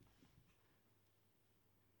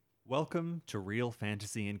Welcome to Real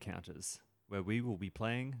Fantasy Encounters, where we will be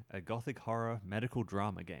playing a gothic horror medical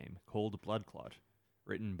drama game called Blood Clot,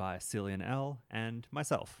 written by Cillian L. and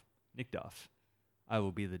myself, Nick Duff. I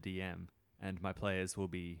will be the DM, and my players will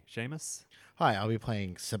be Seamus. Hi, I'll be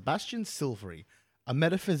playing Sebastian Silvery, a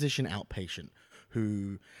metaphysician outpatient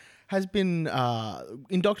who has been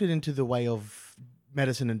inducted into the way of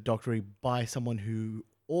medicine and doctory by someone who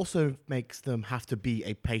also makes them have to be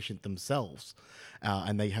a patient themselves,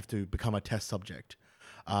 and they have to become a test subject.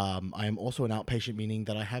 I am also an outpatient, meaning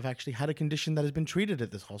that I have actually had a condition that has been treated at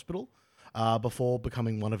this hospital before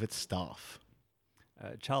becoming one of its staff.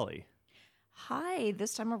 Charlie. Hi,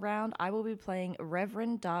 this time around I will be playing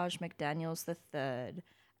Reverend Daj McDaniels III,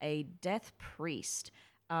 a death priest.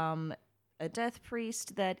 A death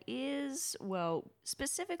priest that is, well,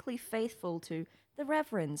 specifically faithful to the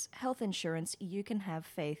Reverend's health insurance you can have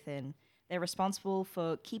faith in. They're responsible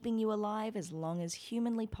for keeping you alive as long as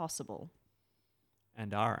humanly possible.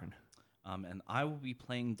 And Aaron. And I will be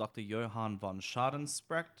playing Dr. Johann von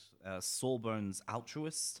Schadensprecht, a Soulbones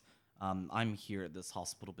altruist. I'm here at this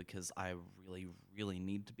hospital because I really, really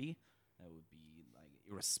need to be. It would be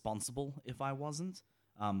irresponsible if I wasn't.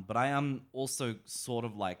 But I am also sort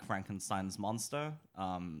of like Frankenstein's monster.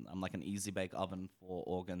 I'm like an easy bake oven for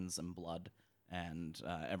organs and blood and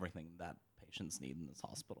everything that patients need in this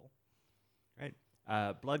hospital. Great.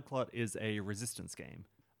 Blood Clot is a resistance game.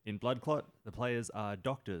 In Blood Clot, the players are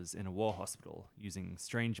doctors in a war hospital using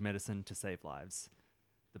strange medicine to save lives.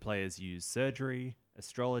 The players use surgery,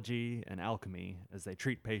 astrology, and alchemy as they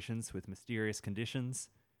treat patients with mysterious conditions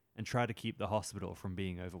and try to keep the hospital from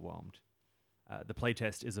being overwhelmed. The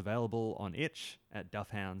playtest is available on itch at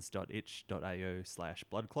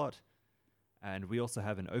duffhounds.itch.io/bloodclot, and we also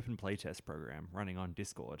have an open playtest program running on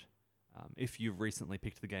Discord. If you've recently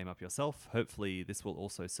picked the game up yourself, hopefully this will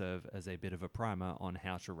also serve as a bit of a primer on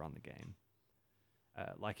how to run the game.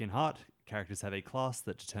 Like in Heart, characters have a class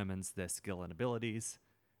that determines their skill and abilities,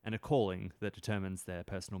 and a calling that determines their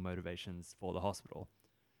personal motivations for the hospital.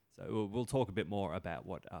 So we'll talk a bit more about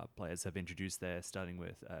what players have introduced there, starting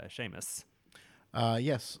with Seamus.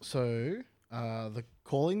 Yes, so the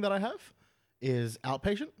calling that I have is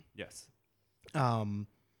outpatient. Yes.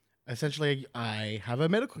 Essentially, I have a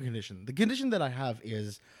medical condition. The condition that I have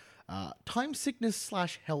is time sickness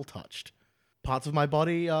 / hell touched. Parts of my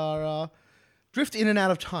body are drift in and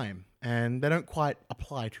out of time, and they don't quite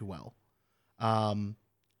apply too well. So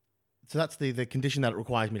that's the condition that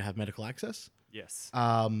requires me to have medical access. Yes.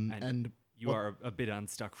 And you are a bit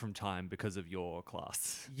unstuck from time because of your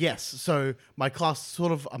class. yes, so my class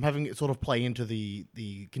I'm having it sort of play into the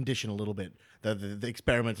condition a little bit. The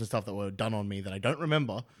experiments and stuff that were done on me that I don't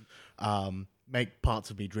remember make parts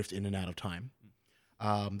of me drift in and out of time.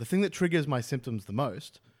 The thing that triggers my symptoms the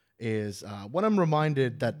most is when I'm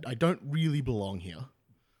reminded that I don't really belong here.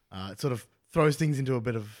 It sort of throws things into a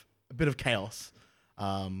bit of chaos,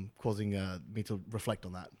 causing me to reflect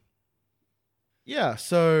on that. Yeah,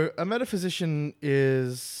 so a metaphysician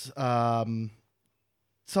is someone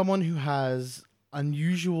who has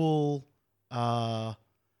unusual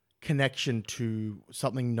connection to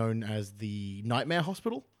something known as the Nightmare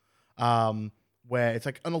Hospital, where it's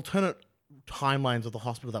like an alternate timelines of the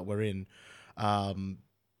hospital that we're in,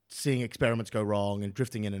 seeing experiments go wrong and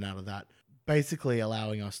drifting in and out of that, basically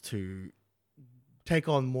allowing us to take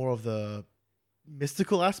on more of the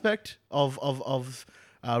mystical aspect of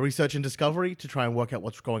research and discovery to try and work out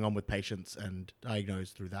what's going on with patients and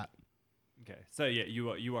diagnose through that. Okay, so yeah,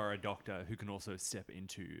 you are a doctor who can also step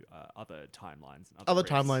into other timelines, and Other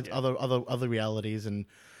risks, timelines, yeah. other realities, and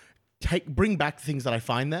bring back things that I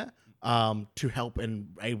find there to help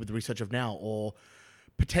and aid with the research of now, or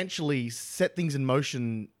potentially set things in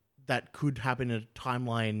motion that could happen in a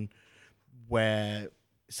timeline where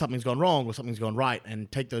something's gone wrong or something's gone right,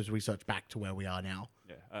 and take those research back to where we are now.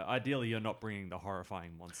 Yeah. Ideally, you're not bringing the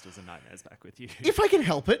horrifying monsters and nightmares back with you. If I can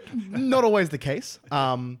help it, not always the case.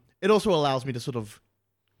 It also allows me to sort of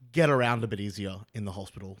get around a bit easier in the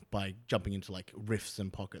hospital by jumping into like rifts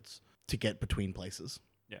and pockets to get between places.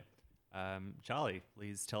 Yeah. Charlie,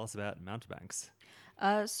 please tell us about mountebanks.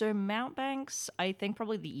 So mountebanks, I think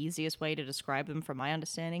probably the easiest way to describe them from my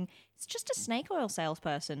understanding, is just a snake oil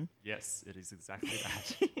salesperson. Yes, it is exactly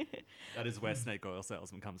that. That is where snake oil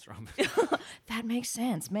salesman comes from. That makes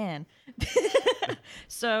sense, man.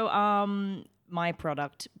 So, my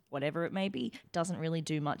product, whatever it may be, doesn't really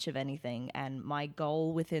do much of anything. And my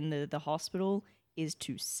goal within the hospital is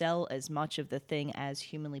to sell as much of the thing as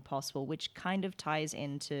humanly possible, which kind of ties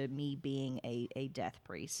into me being a death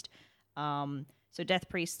priest. So death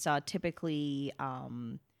priests are typically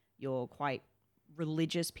your quite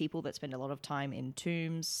religious people that spend a lot of time in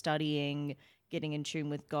tombs, studying, getting in tune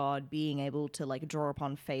with God, being able to like draw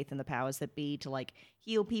upon faith and the powers that be to like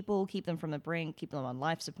heal people, keep them from the brink, keep them on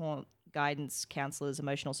life support, guidance, counselors,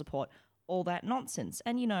 emotional support, all that nonsense.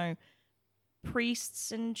 And, you know,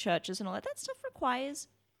 priests and churches and all that stuff requires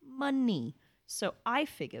money. So I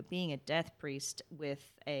figure being a death priest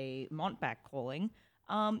with a Montback calling,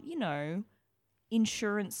 you know,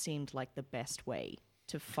 insurance seemed like the best way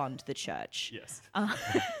to fund the church. Yes.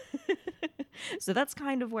 So that's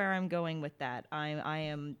kind of where I'm going with that. I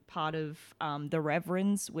am part of the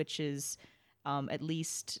Reverends, which is at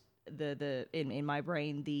least the in my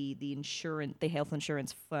brain the health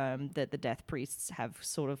insurance firm that the death priests have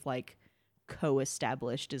sort of like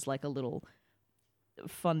co-established as like a little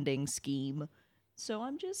funding scheme. So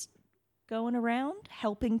I'm just going around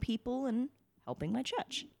helping people and helping my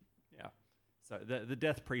church. Yeah. So the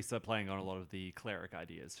death priests are playing on a lot of the cleric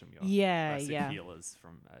ideas from your classic healers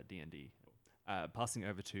from D&D. Passing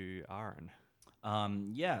over to Aaron.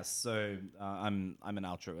 So I'm an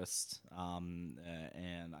altruist,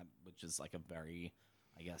 which is like a very,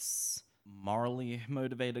 I guess, morally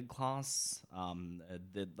motivated class.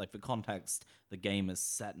 For context, the game is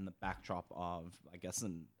set in the backdrop of, I guess,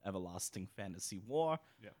 an everlasting fantasy war.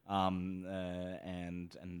 Yeah.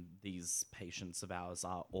 And these patients of ours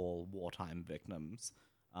are all wartime victims.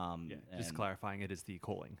 Just clarifying, it is the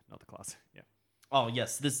calling, not the class. Yeah. Oh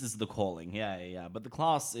yes, this is the calling. Yeah. But the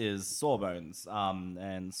class is Sawbones.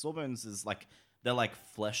 And Sawbones is like they're like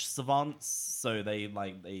flesh savants, so they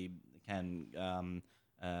can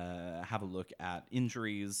have a look at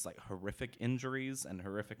injuries, like horrific injuries and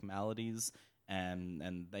horrific maladies,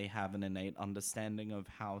 and they have an innate understanding of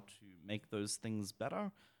how to make those things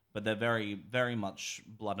better. But they're very, very much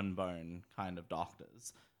blood and bone kind of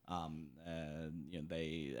doctors. And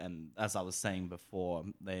as I was saying before,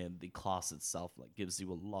 the class itself like gives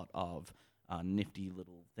you a lot of nifty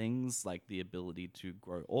little things, like the ability to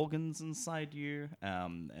grow organs inside you,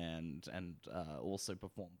 and also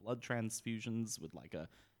perform blood transfusions with like a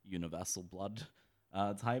universal blood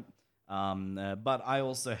type. But I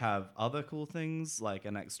also have other cool things like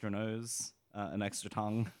an extra nose, an extra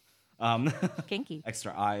tongue, Kinky.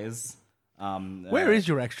 extra eyes. Where is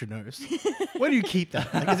your extra nose? Where do you keep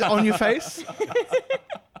that? Like, is it on your face?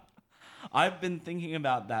 I've been thinking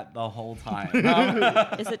about that the whole time.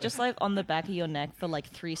 Is it just like on the back of your neck for like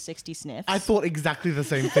 360 sniffs? I thought exactly the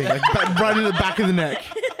same thing. Like right in the back of the neck.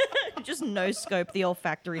 Just no scope the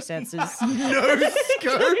olfactory senses. No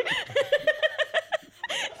scope.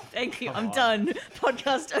 Thank you. I'm done.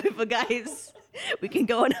 Podcast over, guys. We can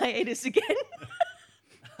go on hiatus again.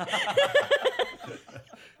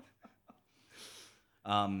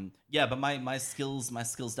 But my skills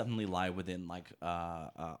definitely lie within like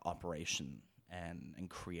operation and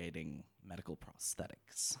creating medical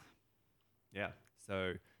prosthetics. Yeah.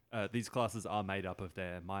 So these classes are made up of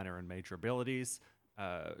their minor and major abilities.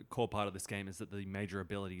 Core part of this game is that the major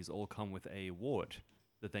abilities all come with a ward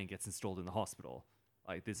that then gets installed in the hospital.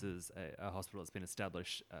 Like this is a hospital that's been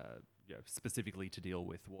established specifically to deal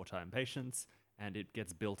with wartime patients, and it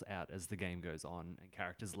gets built out as the game goes on and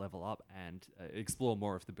characters level up and explore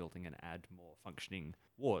more of the building and add more functioning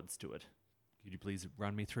wards to it. Could you please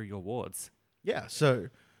run me through your wards? Yeah, so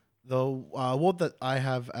the ward that I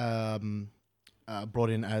have brought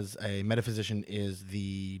in as a metaphysician is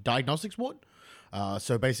the diagnostics ward.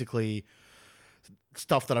 So basically,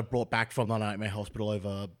 stuff that I've brought back from the Nightmare Hospital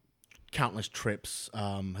over countless trips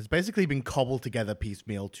has basically been cobbled together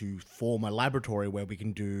piecemeal to form a laboratory where we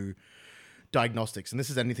can do diagnostics. And this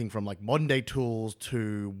is anything from like modern day tools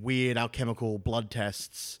to weird alchemical blood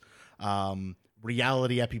tests,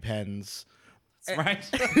 reality EpiPens. That's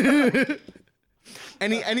right.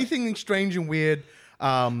 Anything strange and weird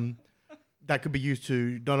that could be used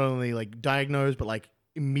to not only like diagnose but like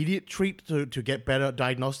immediate treat to get better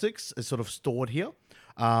diagnostics is sort of stored here.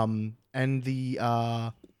 And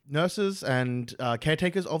the nurses and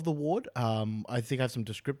caretakers of the ward, I think I have some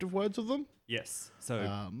descriptive words of them. Yes.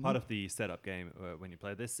 So part of the setup game, when you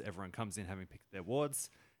play this, everyone comes in having picked their wards,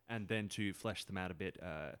 and then to flesh them out a bit,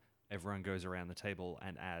 everyone goes around the table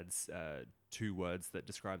and adds 2 words that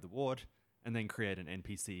describe the ward, and then create an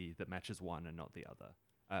NPC that matches one and not the other.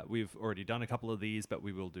 We've already done a couple of these, but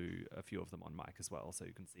we will do a few of them on mic as well, so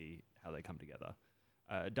you can see how they come together.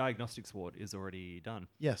 Diagnostics ward is already done.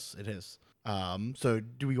 Yes, it is. So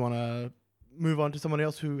do we want to move on to someone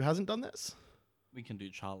else who hasn't done this? We can do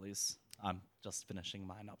Charlie's. I'm just finishing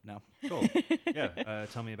mine up now. Cool. Yeah.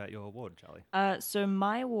 Tell me about your ward, Charlie. So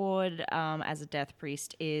my ward as a death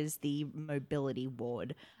priest is the mobility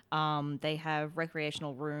ward. They have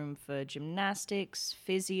recreational room for gymnastics,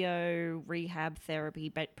 physio, rehab therapy,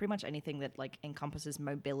 but pretty much anything that like encompasses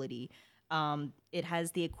mobility. It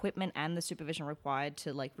has the equipment and the supervision required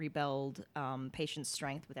to like rebuild patients'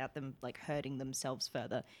 strength without them like hurting themselves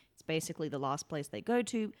further. It's basically the last place they go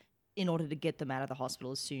to in order to get them out of the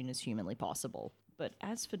hospital as soon as humanly possible. But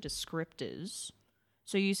as for descriptors,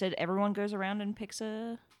 so you said everyone goes around and picks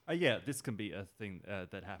a... Yeah, this can be a thing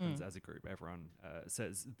that happens as a group. Everyone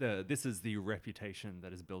says this is the reputation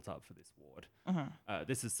that is built up for this ward.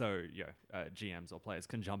 This is so GMs or players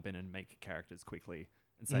can jump in and make characters quickly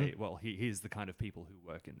and say, well, here's the kind of people who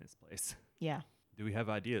work in this place. Yeah. Do we have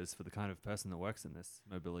ideas for the kind of person that works in this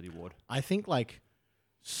mobility ward? I think like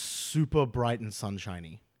super bright and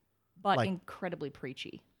sunshiny. But Like- incredibly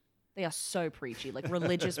preachy. They are so preachy, like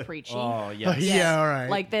religious preachy. Oh, yes. Yeah, all right.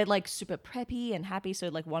 Like they're like super preppy and happy. So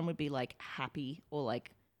like one would be like happy or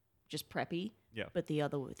like just preppy. Yeah. But the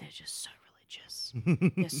other, they're just so religious.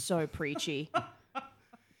 They're so preachy.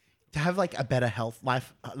 To have like a better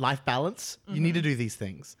life balance, you need to do these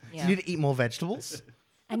things. Yeah. You need to eat more vegetables.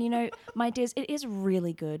 And you know, my dears, it is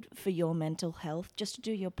really good for your mental health just to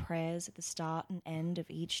do your prayers at the start and end of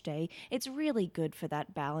each day. It's really good for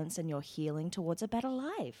that balance and your healing towards a better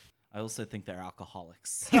life. I also think they're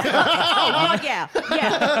alcoholics. Oh, God, yeah.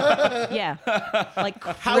 Yeah. Yeah. Like,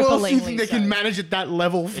 How else do you cripplingly think they so. can manage at that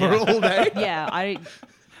level for all day? Yeah,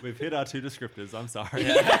 We've hit our 2 descriptors. I'm sorry.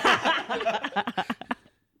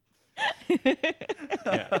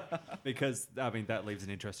 Yeah, because I mean that leaves an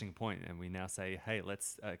interesting point, and we now say, hey,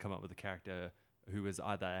 let's come up with a character who is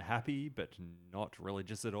either happy but not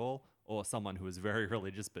religious at all, or someone who is very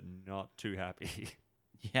religious but not too happy.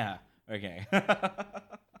 Yeah. Okay.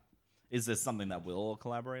 Is this something that we'll all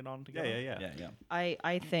collaborate on together? Yeah.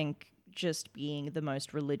 I think just being the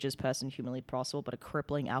most religious person humanly possible, but a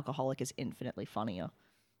crippling alcoholic is infinitely funnier.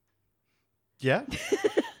 Yeah.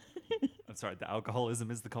 I'm sorry, the alcoholism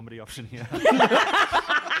is the comedy option here.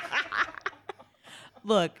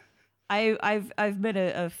 Look, I've met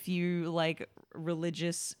a few like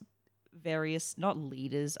religious, various not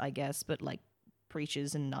leaders, I guess, but like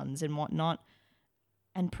preachers and nuns and whatnot.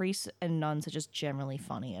 And priests and nuns are just generally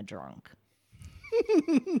funnier drunk.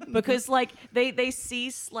 Because like they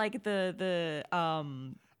cease like the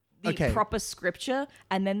Okay. proper scripture,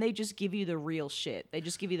 and then they just give you the real shit. They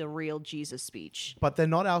just give you the real Jesus speech. But they're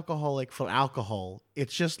not alcoholic for alcohol.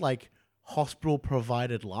 It's just like hospital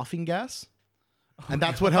provided laughing gas. And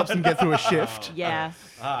that's what helps them get through a shift. Yeah.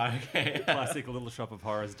 Ah, okay. Classic Little Shop of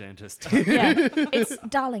Horrors dentist. Yeah. It's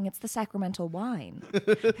darling, it's the sacramental wine.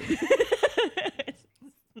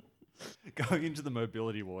 Going into the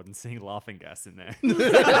mobility ward and seeing laughing gas in there.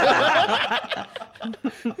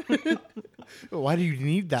 Why do you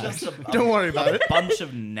need that? Don't worry about it. Bunch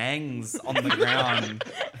of nangs on the ground.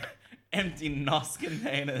 Empty NOS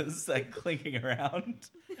containers like clinking around.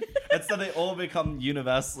 And so they all become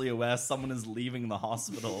universally aware someone is leaving the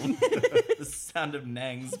hospital. The sound of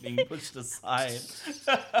nangs being pushed aside.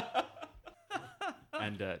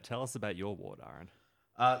 And tell us about your ward, Aaron.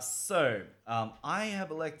 I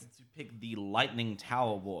have elected to pick the Lightning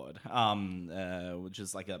Tower ward, which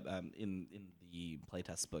is like in the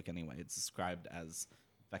playtest book anyway. It's described as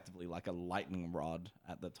effectively like a lightning rod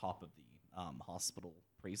at the top of the hospital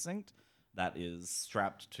precinct that is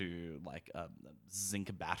strapped to like a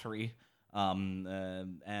zinc battery,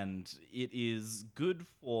 and it is good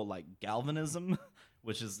for like galvanism,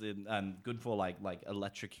 which is good for like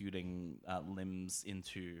electrocuting limbs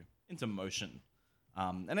into motion.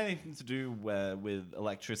 And anything to do with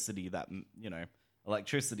electricity that,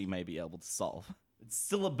 electricity may be able to solve. It's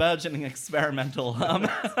still a burgeoning experimental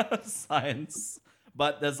science,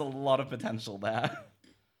 but there's a lot of potential there.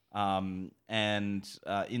 And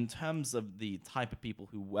in terms of the type of people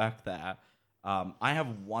who work there, I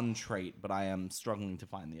have one trait, but I am struggling to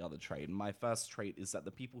find the other trait. My first trait is that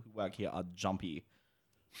the people who work here are jumpy.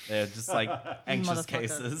 They're just like anxious Motherfucker.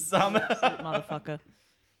 cases. Motherfucker.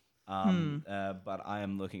 But I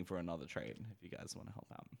am looking for another trait if you guys want to help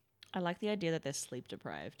out. I like the idea that they're sleep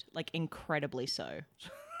deprived, like incredibly so.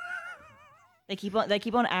 They keep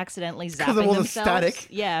on accidentally zapping 'Cause of all the themselves. static.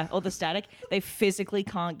 Yeah, all the static. They physically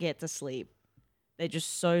can't get to sleep. They're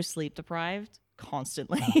just so sleep deprived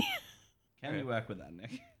constantly. Can we work with that,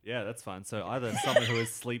 Nick? Yeah, that's fine. So either someone who is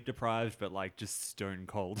sleep deprived but like just stone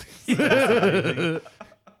cold.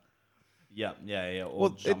 Yeah, or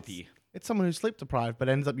Well, jumpy. It's someone who's sleep deprived but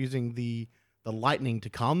ends up using the lightning to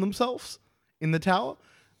calm themselves in the tower.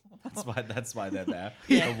 That's why they're there.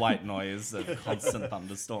 The white noise of constant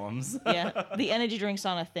thunderstorms. Yeah, the energy drinks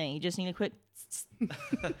aren't a thing. You just need a quick.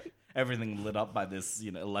 everything lit up by this,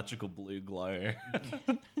 electrical blue glow.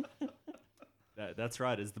 That's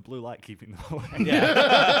right. Is the blue light keeping them away?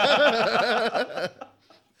 Yeah.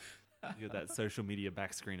 You got that social media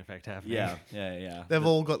back screen effect happening. Yeah. They've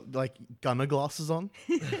all got like gunner glasses on.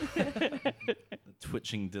 The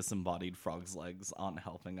twitching disembodied frog's legs aren't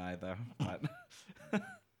helping either. But I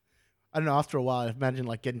don't know. After a while, I imagine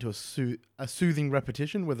like getting to a soothing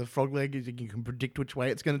repetition where the frog leg is, you can predict which way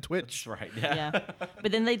it's going to twitch. that's right. Yeah. Yeah.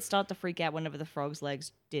 But then they'd start to freak out whenever the frog's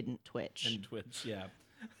legs didn't twitch. And twitch. Yeah.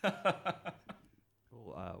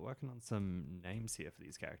 Cool. Working on some names here for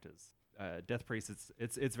these characters. Death Priest.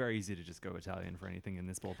 It's very easy to just go Italian for anything in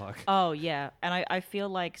this ballpark. Oh, yeah. And I feel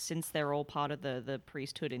like since they're all part of the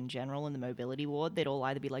priesthood in general in the mobility ward, they'd all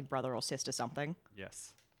either be like brother or sister something.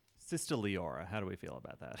 Yes. Sister Leora. How do we feel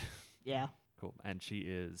about that? Yeah. Cool. And she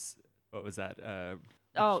is. What was that?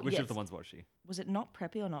 Which yes. of the ones was she? Was it not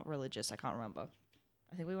preppy or not religious? I can't remember.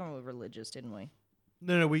 I think we went with religious, didn't we?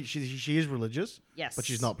 No. She is religious, Yes. but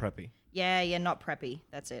she's not preppy. Yeah, not preppy.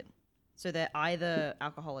 That's it. So they're either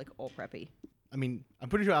alcoholic or preppy. I mean, I'm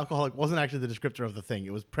pretty sure alcoholic wasn't actually the descriptor of the thing.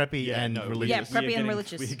 It was preppy and religious. Yeah, preppy and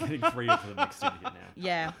religious. We're getting three of them mixed in here now.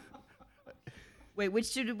 Yeah. Wait,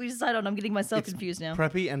 which two did we decide on? I'm getting myself confused now.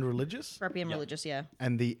 Preppy and religious, Preppy and religious, yeah.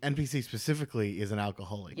 and the NPC specifically is an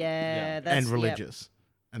alcoholic. Yeah, that's and yep. religious,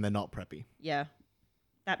 and they're not preppy. Yeah.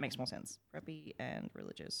 That makes more sense. Preppy and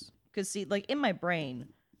religious. Because, see, like, in my brain,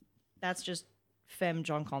 that's just Femme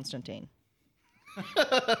John Constantine.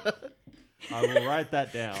 I will write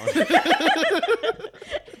that down.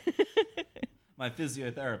 My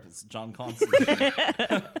physiotherapist, John Constantine.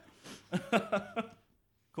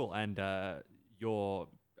 Cool. And your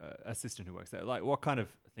assistant who works there, like, what kind of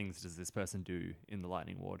things does this person do in the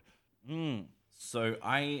Lightning Ward? So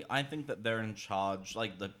I think that they're in charge,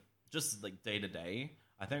 like just day to day.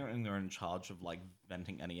 I think they're in charge of like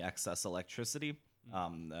venting any excess electricity,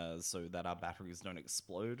 so that our batteries don't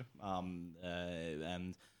explode.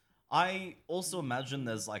 And I also imagine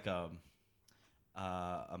there's like a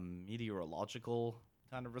meteorological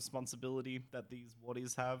kind of responsibility that these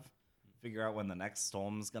wardies have. Figure out when the next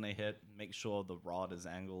storm's gonna hit, make sure the rod is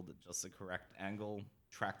angled at just the correct angle,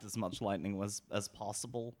 tract as much lightning as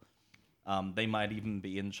possible. They might even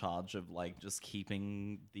be in charge of like just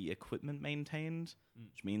keeping the equipment maintained,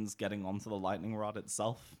 which means getting onto the lightning rod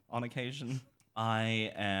itself on occasion.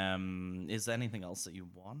 Is there anything else that you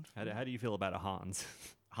want? How do you feel about a Hans?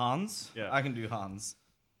 Hans? Yeah. I can do Hans.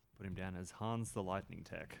 Put him down as Hans the Lightning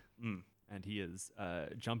Tech. And he is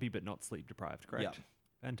jumpy but not sleep deprived, correct? Yeah.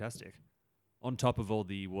 Fantastic. On top of all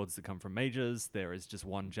the wards that come from majors, there is just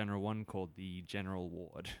one general one called the General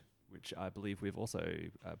Ward, which I believe we've also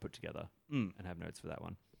put together and have notes for that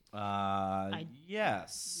one.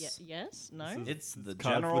 Yes. Yes? No? It's the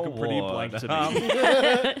kind of general looking pretty ward. blank to me.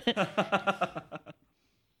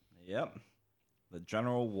 Yep. The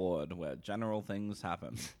general ward where general things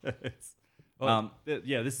happen.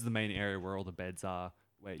 Yeah, this is the main area where all the beds are,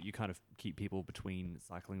 where you kind of keep people between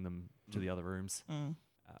cycling them to the other rooms.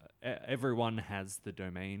 Everyone has the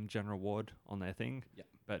domain general ward on their thing,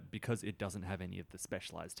 but because it doesn't have any of the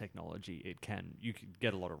specialized technology, you can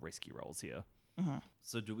get a lot of risky rolls here.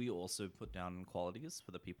 So do we also put down qualities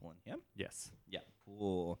for the people in here? Yes. Yeah.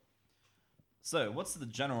 Cool. So what's the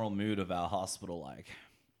general mood of our hospital like?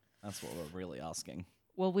 That's what we're really asking.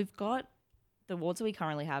 Well, we've got the wards that we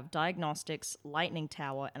currently have: diagnostics, lightning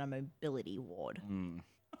tower, and a mobility ward.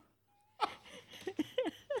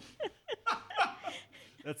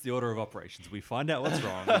 That's the order of operations. We find out what's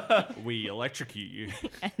wrong, we electrocute you,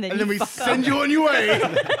 And And then we fuck send up. you on your way.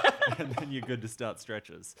 and then you're good to start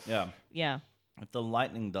stretches. Yeah. Yeah. If the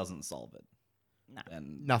lightning doesn't solve it, No.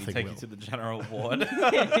 then Nothing we take will. you to the general ward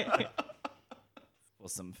for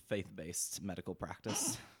some faith-based medical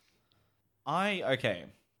practice. I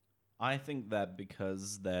think that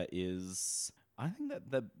because there is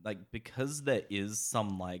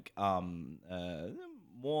some like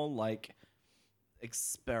more like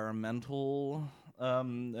experimental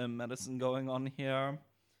medicine going on here,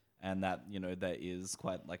 and that there is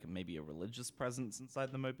quite like maybe a religious presence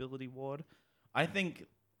inside the mobility ward. I think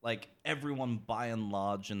like everyone by and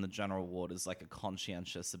large in the general ward is like a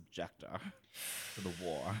conscientious objector to the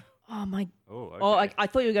war. Oh, my. Oh, okay. Oh, I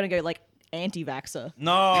thought you were going to go like anti-vaxxer.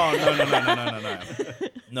 No.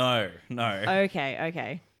 No.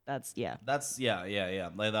 Okay. That's, yeah. That's yeah.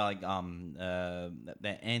 They're like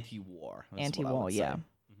they're anti-war. That's what I Anti-war, would yeah. say.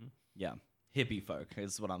 Yeah. Hippie folk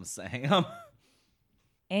is what I'm saying.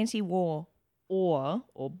 Anti-war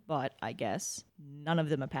but, I guess, none of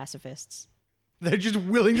them are pacifists. They're just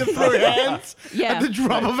willing to throw hands Yeah. at the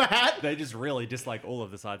drop of a hat. They just really dislike all of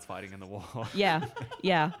the sides fighting in the war. Yeah.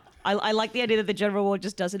 I like the idea that the general ward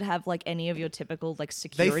just doesn't have like any of your typical like They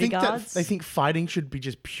security think guards. they think fighting should be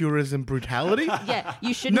just purism brutality. Yeah,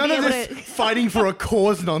 you shouldn't None be of able this to. fighting for a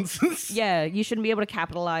cause nonsense. Yeah, you shouldn't be able to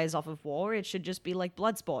capitalize off of war. It should just be like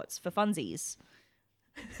blood sports for funsies.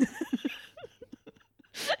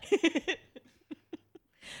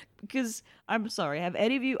 Because I'm sorry, have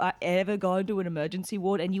any of you ever gone to an emergency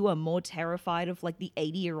ward and you are more terrified of like the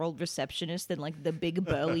 80-year-old receptionist than like the big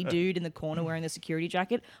burly dude in the corner wearing the security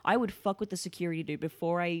jacket? I would fuck with the security dude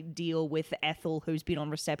before I deal with Ethel, who's been on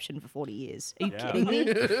reception for 40 years. Are you Yeah. kidding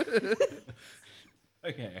me?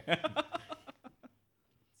 Okay.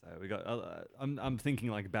 So we got. I'm thinking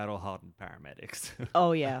like battle-hardened paramedics.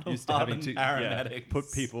 Oh yeah. Used to having to Paramedics.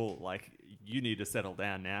 put people like, you need to settle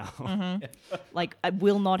down now. Like I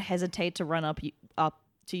will not hesitate to run up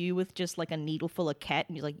to you with just like a needle full of cat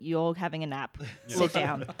and you're like, you're having a nap. Sit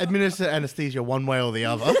down. Administer anesthesia one way or the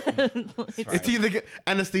other. It's either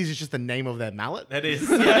anesthesia is just the name of their mallet. That is.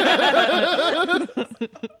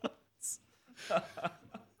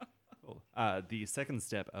 Cool. The second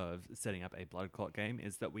step of setting up a blood clot game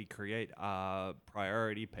is that we create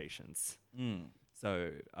priority patients.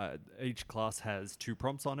 So each class has 2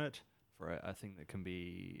 prompts on it for a thing that can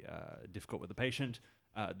be difficult with the patient.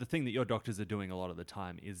 The thing that your doctors are doing a lot of the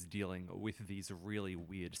time is dealing with these really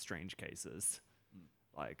weird, strange cases,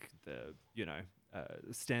 like the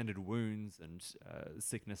standard wounds and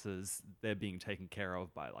sicknesses. They're being taken care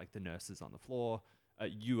of by like the nurses on the floor.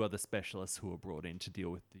 You are the specialists who are brought in to deal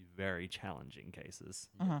with the very challenging cases.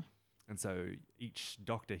 And so each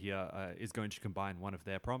doctor here is going to combine one of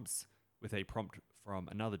their prompts with a prompt from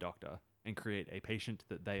another doctor and create a patient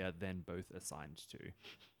that they are then both assigned to.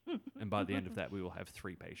 And by the end of that, we will have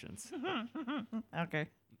 3 patients. Okay.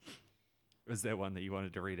 Was there one that you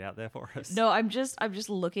wanted to read out there for us? No, I'm just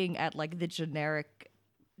looking at like the generic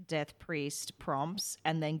Death Priest prompts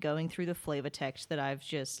and then going through the flavor text that I've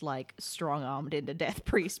just like strong-armed into Death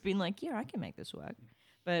Priest, being like, yeah, I can make this work.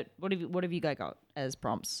 But what have you guys got as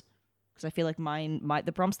prompts? Because I feel like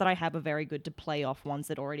the prompts that I have are very good to play off ones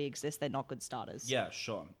that already exist. They're not good starters. Yeah,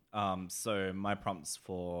 sure. So my prompts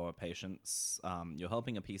for patients, you're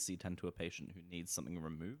helping a PC tend to a patient who needs something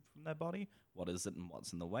removed from their body. What is it and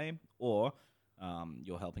what's in the way? Or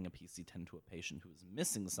you're helping a PC tend to a patient who is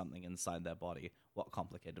missing something inside their body. What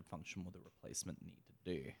complicated function will the replacement need to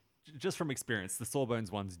do? Just from experience, the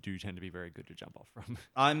Sawbones ones do tend to be very good to jump off from.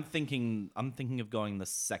 I'm thinking of going the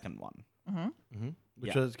second one.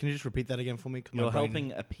 Which Yeah. was, can you just repeat that again for me? 'Cause my You're brain-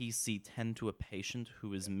 helping a PC tend to a patient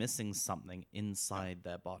who is missing something inside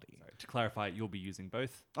their body. Sorry, to clarify, you'll be using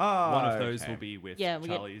both. Oh, One of those okay. will be with Yeah, we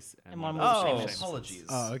get- Charlie's, and one will with be Oh, Seamus. apologies.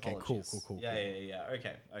 Oh, okay, cool, Apologies. cool. Yeah.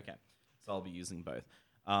 Okay. So I'll be using both.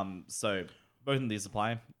 So both of these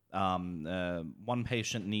apply. One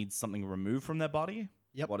patient needs something removed from their body.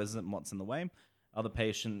 Yep. What is it and what's in the way? Other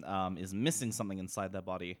patient is missing something inside their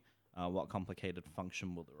body. What complicated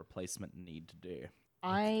function will the replacement need to do?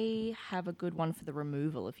 I have a good one for the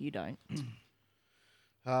removal if you don't.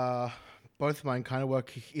 Both of mine kind of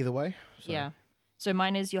work either way. So. Yeah. So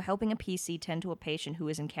mine is you're helping a PC tend to a patient who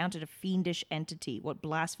has encountered a fiendish entity. What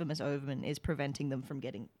blasphemous omen is preventing them from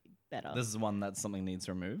getting better? This is one that something needs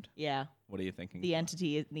removed. Yeah. What are you thinking? The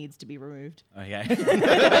entity needs to be removed. Okay.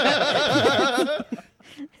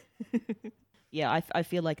 Yeah, I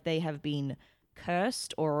feel like they have been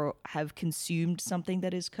cursed or have consumed something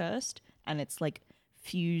that is cursed, and it's like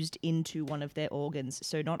fused into one of their organs.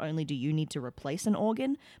 So not only do you need to replace an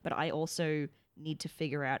organ, but I also need to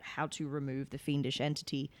figure out how to remove the fiendish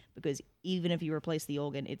entity, because even if you replace the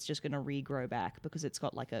organ, it's just going to regrow back because it's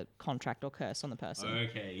got like a contract or curse on the person.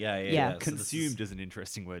 Okay. Yeah. Yeah. So this Consumed is an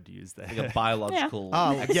interesting word to use there. is like a biological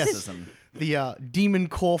Oh, yes. exorcism. The demon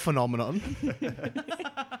core phenomenon. Yeah.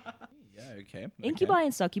 Okay. Incubi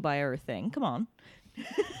and succubi are a thing. Come on.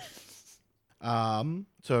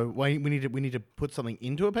 So we need to put something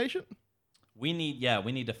into a patient. We need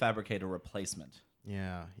to fabricate a replacement.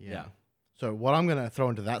 Yeah. Yeah. So what I'm going to throw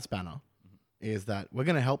into that spanner is that we're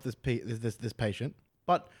going to help this patient,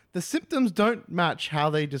 but the symptoms don't match how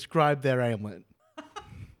they describe their ailment.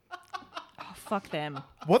 Oh, fuck them.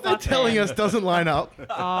 What they're Fuck telling them. us doesn't line up.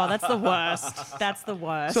 Oh, that's the worst. That's the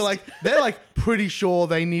worst. So like they're like pretty sure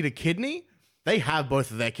they need a kidney. They have both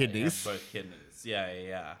of their kidneys. Both kidneys.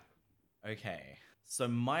 Yeah. Okay. So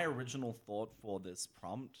my original thought for this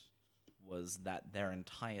prompt was that their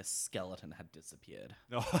entire skeleton had disappeared.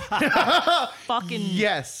 fucking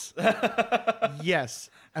Yes. Yes.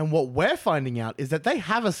 And what we're finding out is that they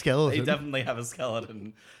have a They skeleton. definitely have a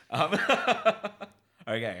skeleton.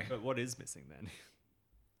 Okay. But what is missing then?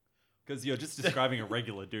 Because you're just describing a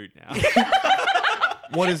regular dude now.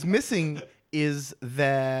 What is missing is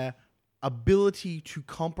their ability to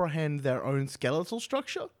comprehend their own skeletal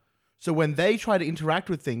structure. So when they try to interact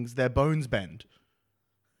with things, their bones bend.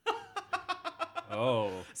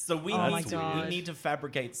 Oh. So we Oh my need God. we need to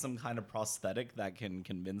fabricate some kind of prosthetic that can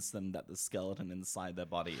convince them that the skeleton inside their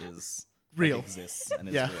body is Real. exists and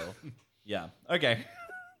is Yeah. real. Yeah. Okay.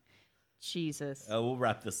 Jesus. We'll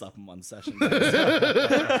wrap this up in one session.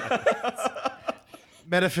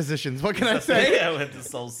 Metaphysicians, what can I say? Yeah, we have to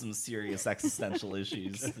solve some serious existential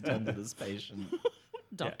issues to tend to this patient.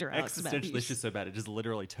 Dr. Alex Existential Matthews. issues so bad it just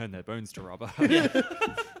literally turned their bones to rubber.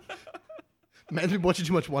 Man, been watching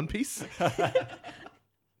too much One Piece. I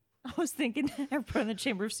was thinking Emperor in the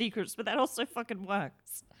Chamber of Secrets, but that also fucking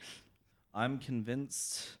works. I'm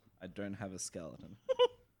convinced I don't have a skeleton.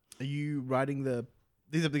 Are you writing the...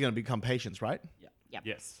 These are going to become patients, right?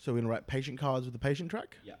 Yes, So we're going to write patient cards with the patient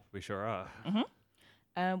track? Yeah. we sure are.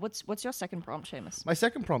 What's your second prompt, Seamus? My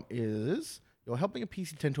second prompt is, you're helping a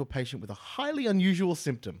PC tend to a patient with a highly unusual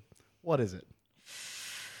symptom. What is it?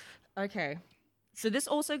 Okay. So this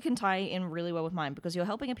also can tie in really well with mine because you're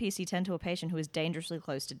helping a PC tend to a patient who is dangerously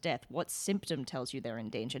close to death. What symptom tells you they're in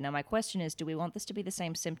danger? Now, my question is, do we want this to be the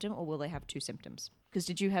same symptom or will they have two symptoms? Because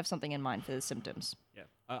did you have something in mind for the symptoms? Yeah,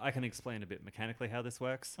 I can explain a bit mechanically how this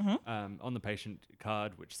works. On the patient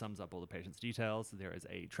card, which sums up all the patient's details, there is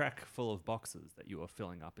a track full of boxes that you are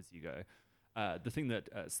filling up as you go. The thing that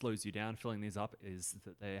slows you down filling these up is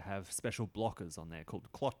that they have special blockers on there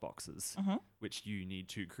called clot boxes, which you need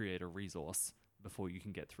to create a resource before you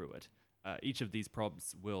can get through it. Each of these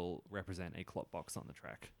probs will represent a clot box on the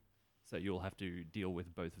track. So you'll have to deal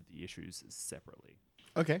with both of the issues separately.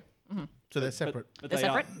 Okay. So they're separate. But They're they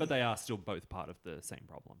separate? but they are still both part of the same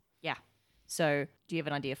problem. Yeah. So do you have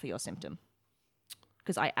an idea for your symptom?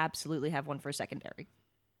 Because I absolutely have one for a secondary.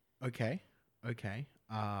 Okay.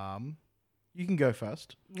 You can go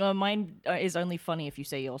first. Mine is only funny if you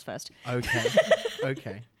say yours first.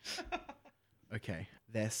 Okay. Okay.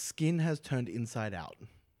 Their skin has turned inside out.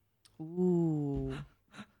 Ooh.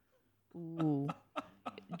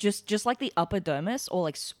 Just like the upper dermis, or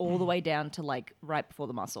like all the way down to like right before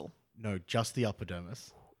the muscle. No, just the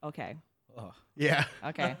epidermis. Okay. Oh, Yeah.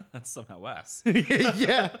 Okay. that's somehow worse.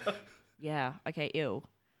 Yeah. Yeah. Okay. Ew.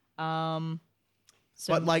 So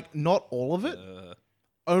But like not all of it.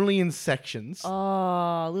 Only in sections. oh,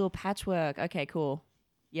 a little patchwork. Okay. Cool.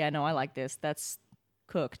 Yeah. No, I like this. That's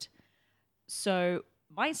cooked. So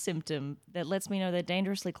my symptom that lets me know they're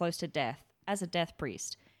dangerously close to death as a death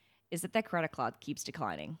priest is that their credit card keeps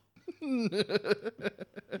declining.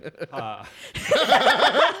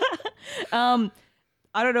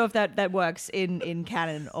 I don't know if that works in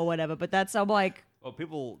canon or whatever, but that's I'm like, Well,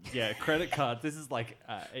 people, credit cards. This is like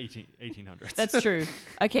 1800s. that's true.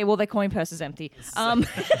 Okay, well their coin purse is empty.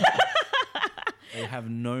 They have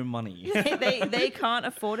no money. They can't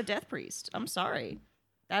afford a death priest. I'm sorry.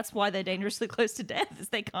 That's why they're dangerously close to death, is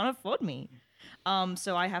they can't afford me.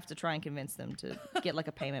 So I have to try and convince them to get like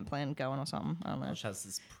a payment plan going or something. I don't know. Which has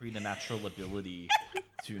this preternatural ability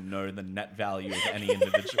to know the net value of any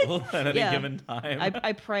individual at any Yeah. given time.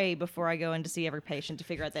 I pray before I go in to see every patient to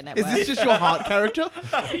figure out their net Is worth. this just your heart character?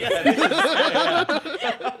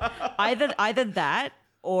 Either that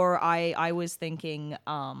or I was thinking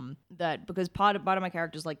that because part of my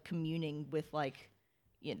character is like communing with like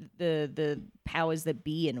the powers that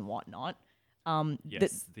be and whatnot.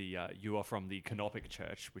 Yes, you are from the Canopic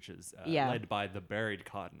Church, which is Yeah. led by the buried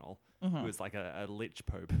cardinal, who is like a lich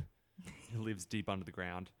pope who lives deep under the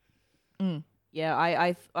ground. Yeah,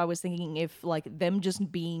 I was thinking if like them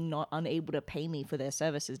just being not unable to pay me for their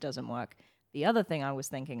services doesn't work. The other thing I was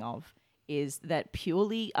thinking of is that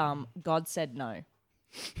purely God said no.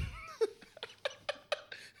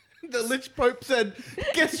 The Lich Pope said,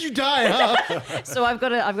 "Guess you die, huh?" So I've got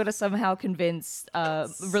to somehow convince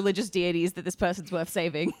religious deities that this person's worth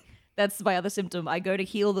saving. That's my other symptom. I go to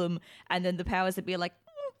heal them, and then the powers that be are like,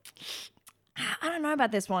 I don't know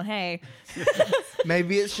about this one. Hey,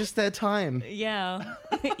 Maybe it's just their time. yeah,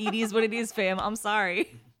 it is what it is, fam. I'm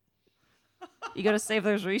sorry. You got to save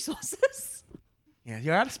those resources. Yeah,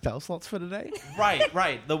 you're out of spell slots for today.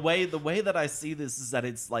 Right. The way that I see this is that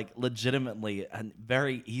it's like legitimately a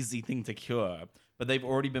very easy thing to cure, but they've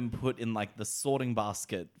already been put in like the sorting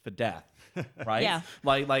basket for death, right? Yeah.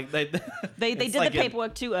 Like they They it's did like the a-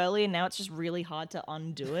 paperwork too early, and now it's just really hard to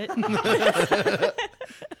undo it.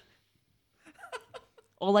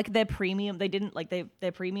 Or like their premium, they didn't like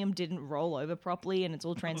their premium didn't roll over properly, and it's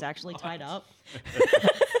all transactionally tied up.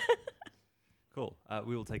 Cool.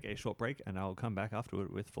 We will take a short break, and I'll come back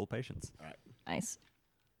afterward with full patients. Nice.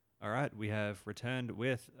 All right, we have returned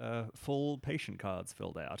with full patient cards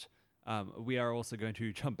filled out. We are also going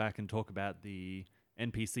to jump back and talk about the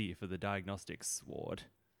NPC for the diagnostics ward,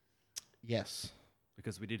 Yes.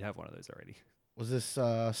 because we did have one of those already. Was this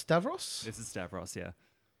Stavros? This is Stavros, yeah.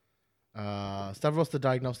 Stavros, the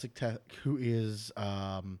diagnostic tech, who is,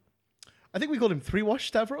 I think we called him 3-wash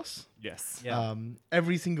Stavros. Yes. Yeah.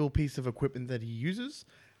 Every single piece of equipment that he uses,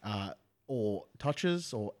 or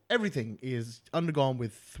touches, or everything is undergone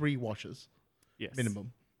with 3 washes Yes.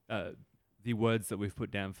 minimum. The words that we've put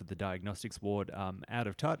down for the diagnostics ward, out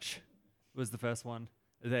of touch was the first one.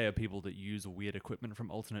 They are people that use weird equipment from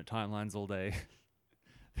alternate timelines all day.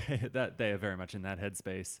 They are very much in that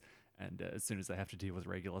headspace. And as soon as they have to deal with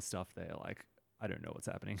regular stuff, they are like, I don't know what's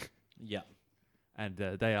happening. Yeah. And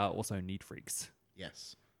they are also neat freaks.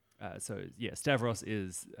 Yes. So yeah, Stavros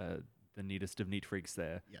is the neatest of neat freaks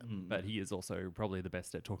there. Yeah. But he is also probably the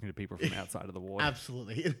best at talking to people from outside of the ward.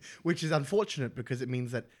 Absolutely. Which is unfortunate because it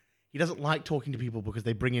means that he doesn't like talking to people because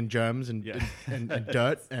they bring in germs and, Yeah. and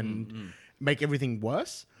dirt and make everything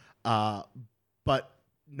worse. But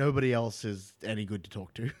nobody else is any good to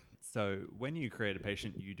talk to. So when you create a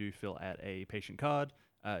patient, you do fill out a patient card.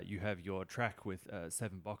 You have your track with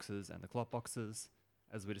 7 boxes and the clot boxes,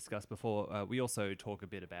 as we discussed before. We also talk a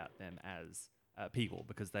bit about them as people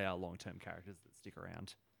because they are long-term characters that stick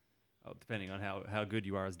around. Depending on how good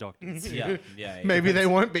you are as doctors. Yeah. Maybe they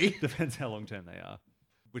won't be. Depends how long-term they are.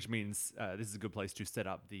 Which means this is a good place to set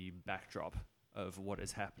up the backdrop of what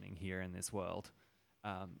is happening here in this world.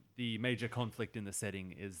 The major conflict in the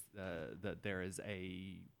setting is that there is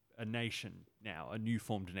a nation now, a new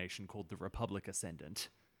formed nation called the Republic Ascendant.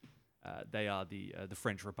 They are the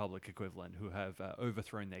French Republic equivalent who have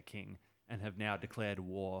overthrown their king and have now declared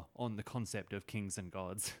war on the concept of kings and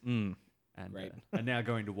gods. And Right. are now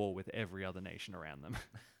going to war with every other nation around them.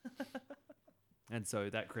 And so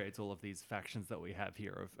that creates all of these factions that we have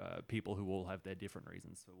here of people who all have their different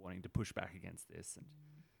reasons for wanting to push back against this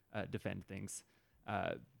and defend things.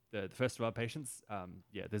 The first of our patients,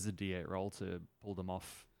 there's a D8 roll to pull them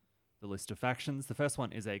off the list of factions. The first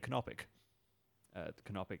one is a Canopic. The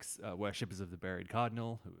Canopics, worshippers of the buried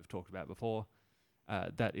cardinal, who we've talked about before.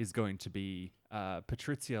 That is going to be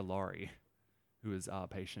Patrizia Laurie, who is our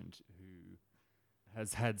patient who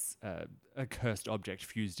has had a cursed object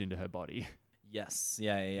fused into her body. Yes.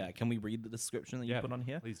 Yeah. Can we read the description that you Yeah, put on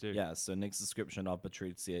here? please do. Yeah, so Nick's description of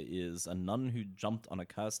Patrizia is a nun who jumped on a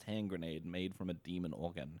cursed hand grenade made from a demon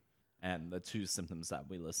organ. And the 2 symptoms that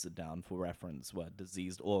we listed down for reference were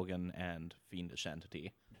diseased organ and fiendish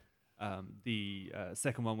entity. The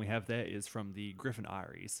second one we have there is from the Griffin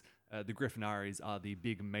Iries. The Griffin Iries are the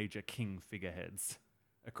big major king figureheads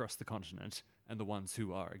across the continent and the ones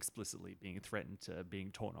who are explicitly being threatened to being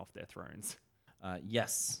torn off their thrones.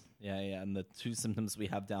 Yes. Yeah. And the 2 symptoms we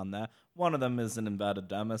have down there, one of them is an inverted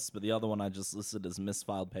dermis, but the other one I just listed as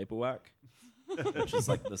misfiled paperwork, which is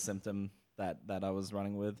like the symptom that I was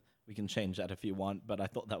running with. We can change that if you want, but I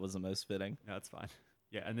thought that was the most fitting. No, that's fine.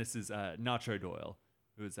 Yeah, and this is Nacho Doyle,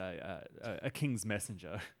 who is a king's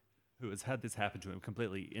messenger who has had this happen to him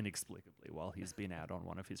completely inexplicably while he's been out on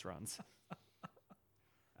one of his runs.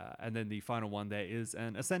 And then the final one there is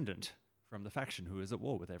an ascendant from the faction who is at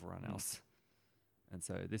war with everyone else. And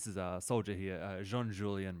so this is our soldier here,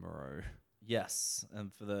 Jean-Julien Moreau. Yes, and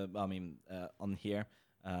on here,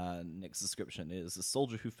 Nick's description is a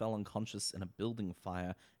soldier who fell unconscious in a building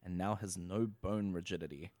fire and now has no bone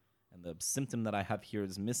rigidity. And the symptom that I have here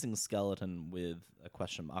is missing skeleton with a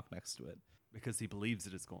question mark next to it. Because he believes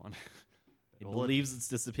it is gone. He believes it's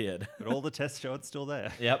disappeared. But all the tests show it's still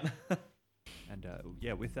there. Yep. And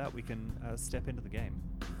with that, we can step into the game.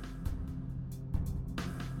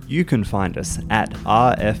 You can find us at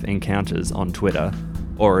RF Encounters on Twitter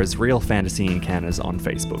or as Real Fantasy Encounters on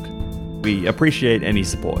Facebook. We appreciate any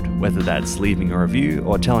support, whether that's leaving a review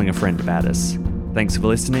or telling a friend about us. Thanks for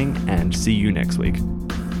listening, and see you next week.